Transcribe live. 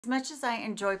As much as I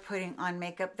enjoy putting on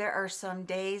makeup, there are some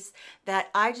days that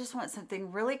I just want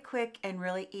something really quick and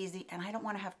really easy, and I don't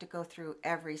want to have to go through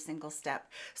every single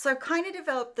step. So I've kind of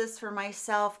developed this for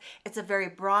myself. It's a very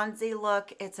bronzy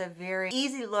look. It's a very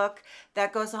easy look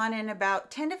that goes on in about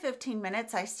 10 to 15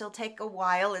 minutes. I still take a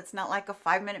while. It's not like a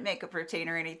 5-minute makeup routine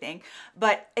or anything,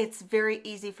 but it's very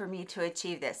easy for me to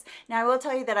achieve this. Now I will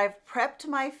tell you that I've prepped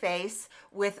my face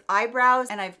with eyebrows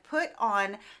and I've put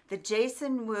on the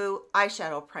Jason Wu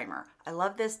eyeshadow primer. I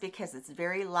love this because it's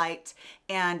very light,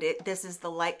 and this is the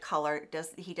light color.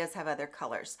 He does have other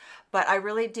colors, but I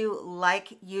really do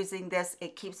like using this.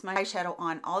 It keeps my eyeshadow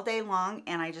on all day long,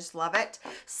 and I just love it.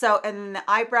 So, and then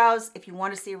the eyebrows, if you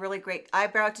want to see a really great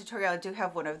eyebrow tutorial, I do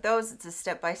have one of those. It's a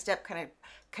step-by-step kind of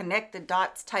connect the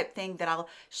dots type thing that I'll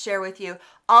share with you.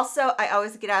 Also, I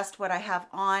always get asked what I have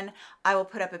on. I will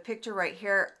put up a picture right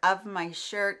here of my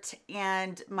shirt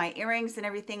and my earrings and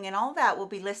everything, and all that will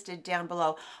be listed down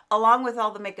below, along with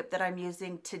all the makeup that I'm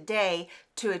using today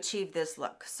to achieve this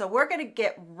look. So we're going to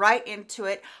get right into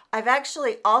it. I've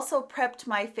actually also prepped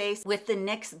my face with the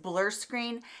NYX Blur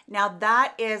Screen. Now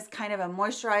that is kind of a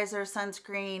moisturizer,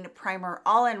 sunscreen, primer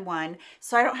all in one.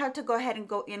 So I don't have to go ahead and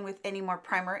go in with any more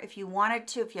primer. If you wanted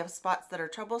to, if you have spots that are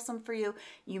troublesome for you,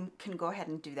 you can go ahead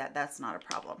and do that. That's not a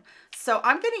problem. So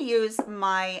I'm going to use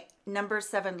my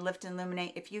No7 Lift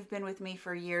Luminate. If you've been with me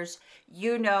for years,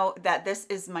 you know that this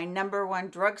is my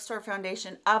 #1 drugstore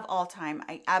foundation of all time.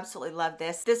 I absolutely love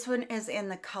this. This one is in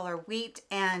the color Wheat,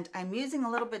 and I'm using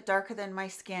a little bit darker than my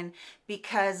skin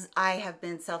because I have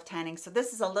been self-tanning. So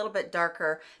this is a little bit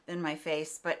darker than my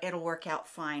face, but it'll work out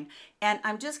fine. And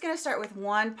I'm just going to start with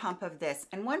 1 pump of this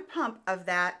and 1 pump of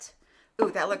that.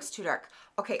 Ooh, that looks too dark.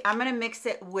 Okay, I'm going to mix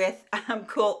it with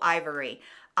Cool Ivory.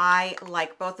 I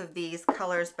like both of these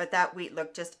colors, but that Wheat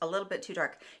looked just a little bit too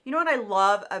dark. You know what I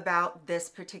love about this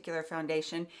particular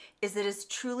foundation is it is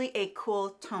truly a cool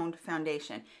toned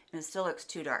foundation, and it still looks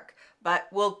too dark, but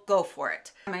we'll go for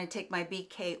it. I'm going to take my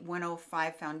BK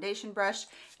 105 foundation brush,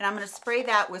 and I'm going to spray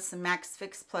that with some Max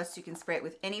Fix Plus. You can spray it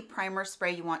with any primer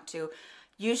spray you want to.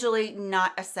 Usually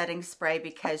not a setting spray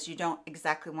because you don't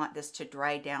exactly want this to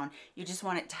dry down. You just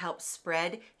want it to help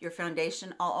spread your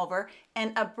foundation all over.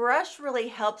 And a brush really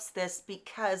helps this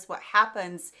because what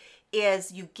happens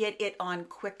is you get it on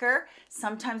quicker.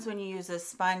 Sometimes when you use a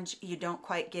sponge, you don't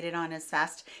quite get it on as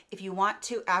fast. If you want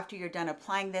to, after you're done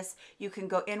applying this, you can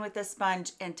go in with a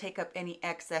sponge and take up any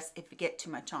excess if you get too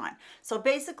much on. So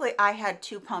basically I had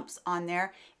 2 pumps on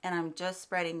there, and I'm just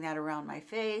spreading that around my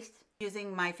face.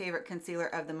 Using my favorite concealer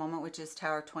of the moment, which is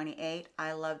Tower 28.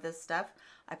 I love this stuff.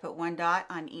 I put 1 dot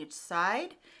on each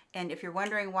side. And if you're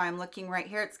wondering why I'm looking right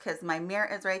here, it's because my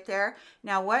mirror is right there.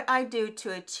 Now what I do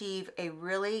to achieve a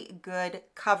really good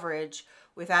coverage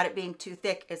without it being too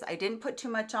thick is I didn't put too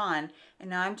much on, and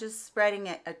now I'm just spreading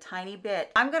it a tiny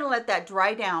bit. I'm going to let that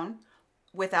dry down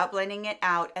without blending it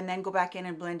out, and then go back in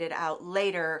and blend it out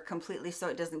later completely so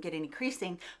it doesn't get any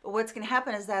creasing. But what's going to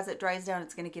happen is as it dries down,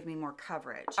 it's going to give me more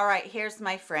coverage. All right, here's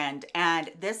my friend,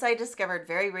 and this I discovered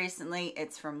very recently.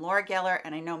 It's from Laura Geller,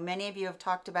 and I know many of you have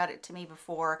talked about it to me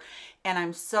before, and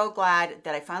I'm so glad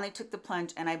that I finally took the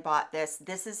plunge and I bought this.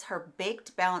 This is her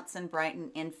Baked Balance and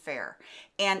Brighten in Fair,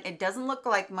 and it doesn't look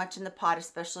like much in the pot,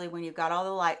 especially when you've got all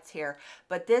the lights here,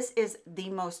 but this is the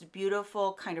most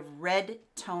beautiful kind of red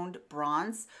toned bronze,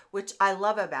 which I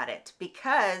love about it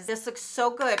because this looks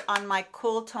so good on my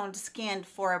cool toned skin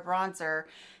for a bronzer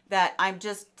that I'm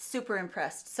just super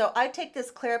impressed. So I take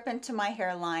this clear up into my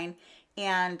hairline,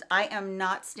 and I am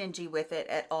not stingy with it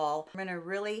at all. I'm gonna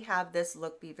really have this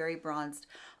look be very bronzed.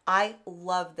 I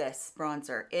love this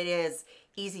bronzer. It is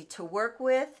easy to work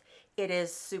with. It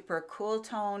is super cool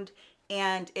toned,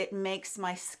 and it makes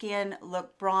my skin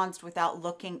look bronzed without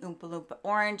looking Oompa Loompa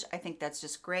orange. I think that's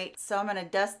just great. So I'm gonna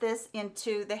dust this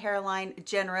into the hairline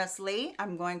generously.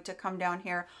 I'm going to come down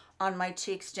here on my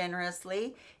cheeks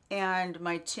generously, and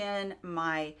my chin,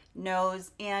 my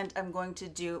nose, and I'm going to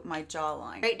do my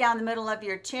jawline. Right down the middle of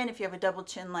your chin if you have a double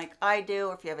chin like I do,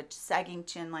 or if you have a sagging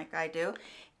chin like I do.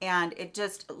 And it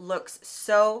just looks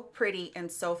so pretty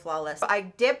and so flawless. I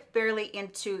dip barely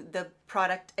into the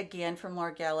product again from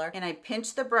Laura Geller, and I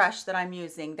pinch the brush that I'm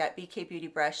using, that BK Beauty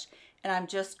brush, and I'm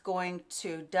just going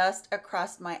to dust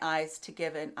across my eyes to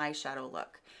give an eyeshadow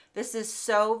look. This is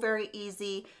so very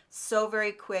easy, so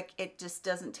very quick. It just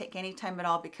doesn't take any time at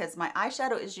all because my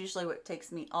eyeshadow is usually what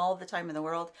takes me all the time in the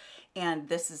world, and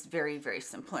this is very, very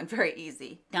simple and very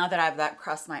easy. Now that I've that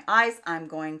across my eyes, I'm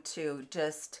going to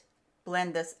just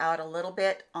blend this out a little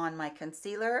bit on my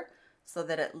concealer so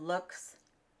that it looks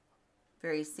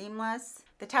very seamless.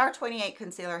 The Tower 28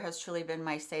 concealer has truly been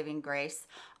my saving grace.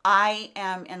 I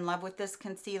am in love with this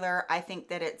concealer. I think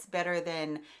that it's better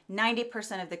than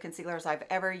 90% of the concealers I've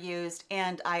ever used.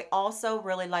 And I also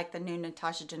really like the new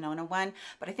Natasha Denona one,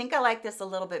 but I think I like this a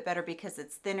little bit better because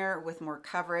it's thinner with more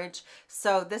coverage.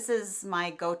 So this is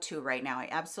my go-to right now. I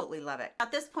absolutely love it.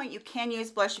 At this point, you can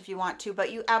use blush if you want to,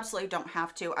 but you absolutely don't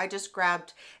have to. I just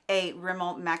grabbed a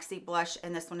Rimmel Maxi blush,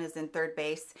 and this one is in Third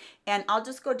Base. And I'll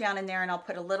just go down in there and I'll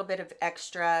put a little bit of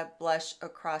extra blush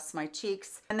across my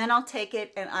cheeks. And then I'll take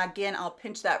it and again, I'll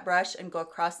pinch that brush and go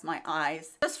across my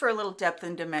eyes just for a little depth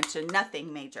and dimension,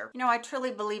 nothing major. You know, I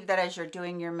truly believe that as you're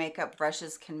doing your makeup,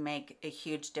 brushes can make a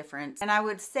huge difference. And I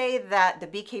would say that the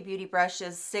BK Beauty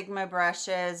brushes, Sigma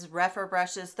brushes, Refer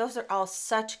brushes, those are all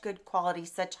such good quality,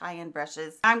 such high-end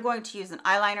brushes. I'm going to use an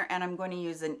eyeliner and I'm going to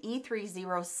use an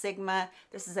E30 Sigma.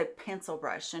 This is a pencil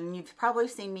brush, and you've probably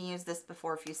seen me use this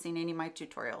before if you've seen any of my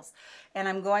tutorials. And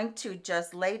I'm going to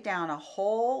just lay down a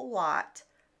whole lot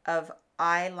of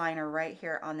eyeliner right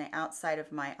here on the outside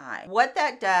of my eye. What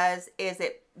that does is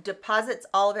it deposits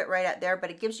all of it right out there,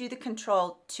 but it gives you the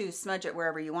control to smudge it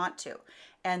wherever you want to.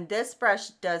 And this brush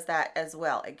does that as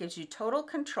well. It gives you total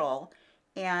control.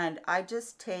 And I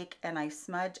just take and I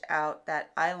smudge out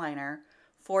that eyeliner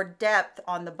for depth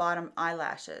on the bottom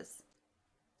eyelashes.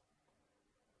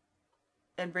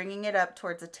 And bringing it up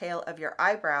towards the tail of your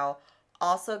eyebrow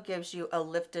also gives you a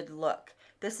lifted look.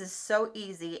 This is so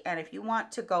easy, and if you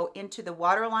want to go into the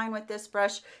waterline with this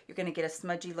brush, you're going to get a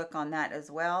smudgy look on that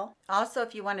as well. Also,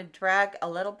 if you want to drag a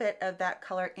little bit of that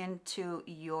color into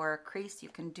your crease, you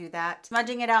can do that.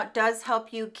 Smudging it out does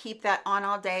help you keep that on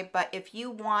all day, but if you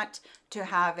want to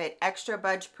have it extra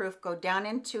budge proof, go down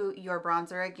into your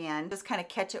bronzer again. Just kind of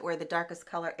catch it where the darkest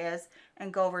color is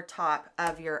and go over top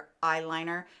of your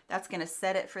eyeliner. That's going to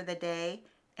set it for the day,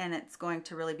 and it's going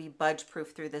to really be budge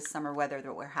proof through this summer weather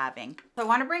that we're having. So I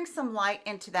want to bring some light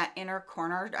into that inner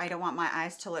corner. I don't want my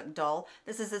eyes to look dull.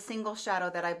 This is a single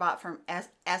shadow that I bought from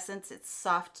Essence. It's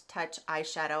Soft Touch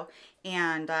eyeshadow,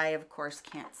 and I of course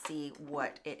can't see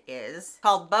what it is. It's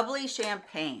called Bubbly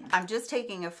Champagne. I'm just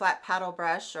taking a flat paddle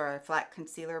brush or a flat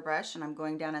concealer brush, and I'm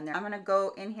going down in there. I'm going to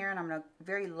go in here and I'm going to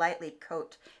very lightly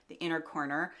coat the inner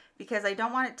corner because I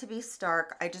don't want it to be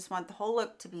stark. I just want the whole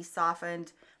look to be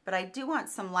softened, but I do want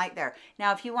some light there.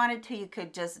 Now, if you wanted to, you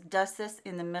could just dust this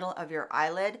in the middle of your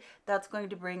eyelid. That's going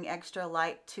to bring extra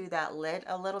light to that lid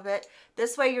a little bit.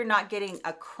 This way you're not getting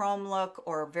a chrome look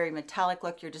or a very metallic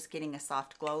look. You're just getting a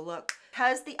soft glow look.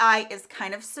 Because the eye is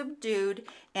kind of subdued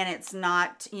and it's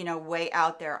not, you know, way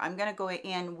out there, I'm going to go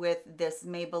in with this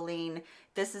Maybelline.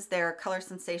 This is their Color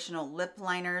Sensational lip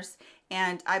liners,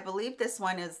 and I believe this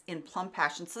one is in Plum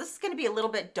Passion. So this is going to be a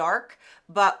little bit dark,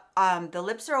 but the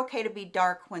lips are okay to be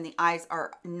dark when the eyes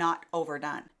are not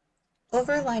overdone.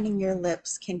 Overlining your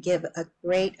lips can give a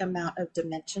great amount of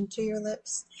dimension to your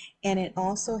lips, and it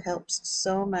also helps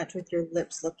so much with your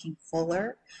lips looking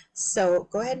fuller. So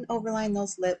go ahead and overline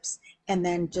those lips and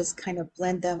then just kind of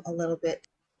blend them a little bit.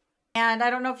 And I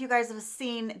don't know if you guys have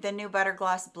seen the new Butter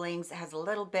Gloss Blings. It has a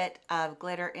little bit of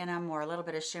glitter in them or a little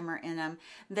bit of shimmer in them.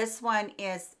 This one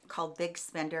is called Big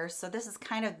Spender. So this is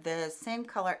kind of the same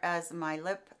color as my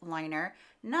lip liner.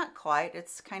 Not quite.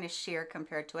 It's kind of sheer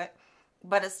compared to it,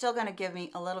 but it's still going to give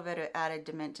me a little bit of added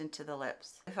dimension to the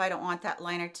lips. If I don't want that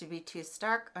liner to be too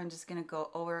stark, I'm just going to go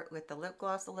over it with the lip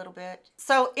gloss a little bit.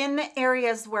 So in the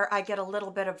areas where I get a little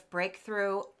bit of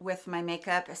breakthrough with my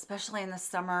makeup, especially in the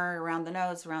summer, around the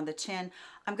nose, around the chin,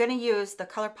 I'm going to use the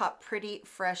ColourPop Pretty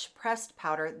Fresh Pressed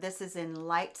Powder. This is in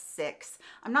Light 6.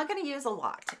 I'm not going to use a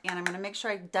lot, and I'm going to make sure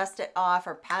I dust it off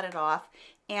or pat it off.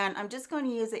 And I'm just going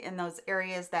to use it in those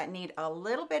areas that need a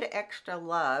little bit of extra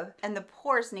love, and the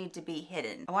pores need to be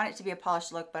hidden. I want it to be a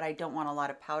polished look, but I don't want a lot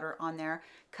of powder on there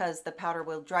because the powder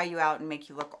will dry you out and make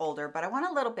you look older, but I want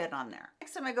a little bit on there.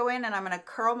 Next, I'm going to go in and I'm going to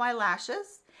curl my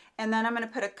lashes, and then I'm going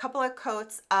to put a couple of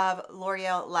coats of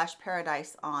L'Oreal Lash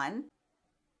Paradise on.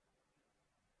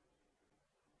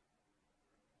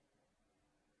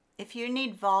 If you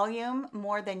need volume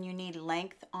more than you need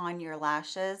length on your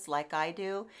lashes, like I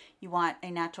do, you want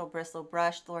a natural bristle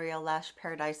brush. L'Oreal Lash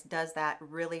Paradise does that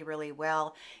really, really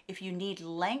well. If you need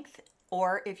length,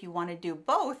 or if you want to do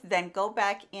both, then go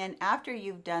back in after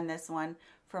you've done this one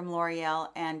from L'Oreal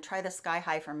and try the Sky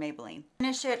High from Maybelline.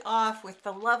 Finish it off with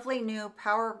the lovely new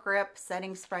Power Grip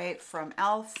setting spray from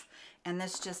e.l.f. And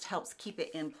this just helps keep it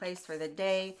in place for the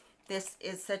day. This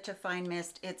is such a fine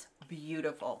mist. It's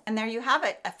beautiful. And there you have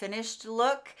it, a finished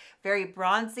look, very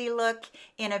bronzy look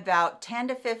in about 10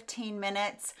 to 15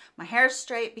 minutes. My hair's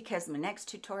straight because my next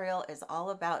tutorial is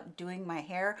all about doing my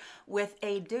hair with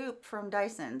a dupe from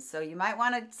Dyson. So you might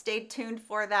want to stay tuned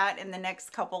for that in the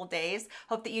next couple days.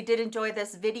 Hope that you did enjoy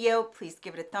this video. Please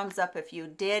give it a thumbs up if you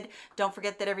did. Don't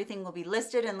forget that everything will be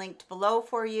listed and linked below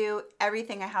for you.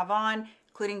 Everything I have on,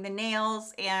 including the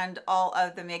nails and all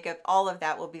of the makeup, all of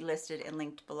that will be listed and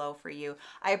linked below for you.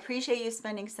 I appreciate you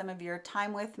spending some of your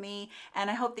time with me, and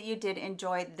I hope that you did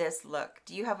enjoy this look.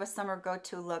 Do you have a summer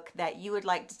go-to look that you would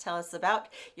like to tell us about?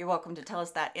 You're welcome to tell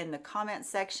us that in the comment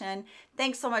section.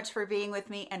 Thanks so much for being with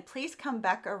me, and please come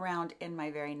back around in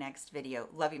my very next video.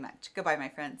 Love you much. Goodbye, my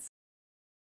friends.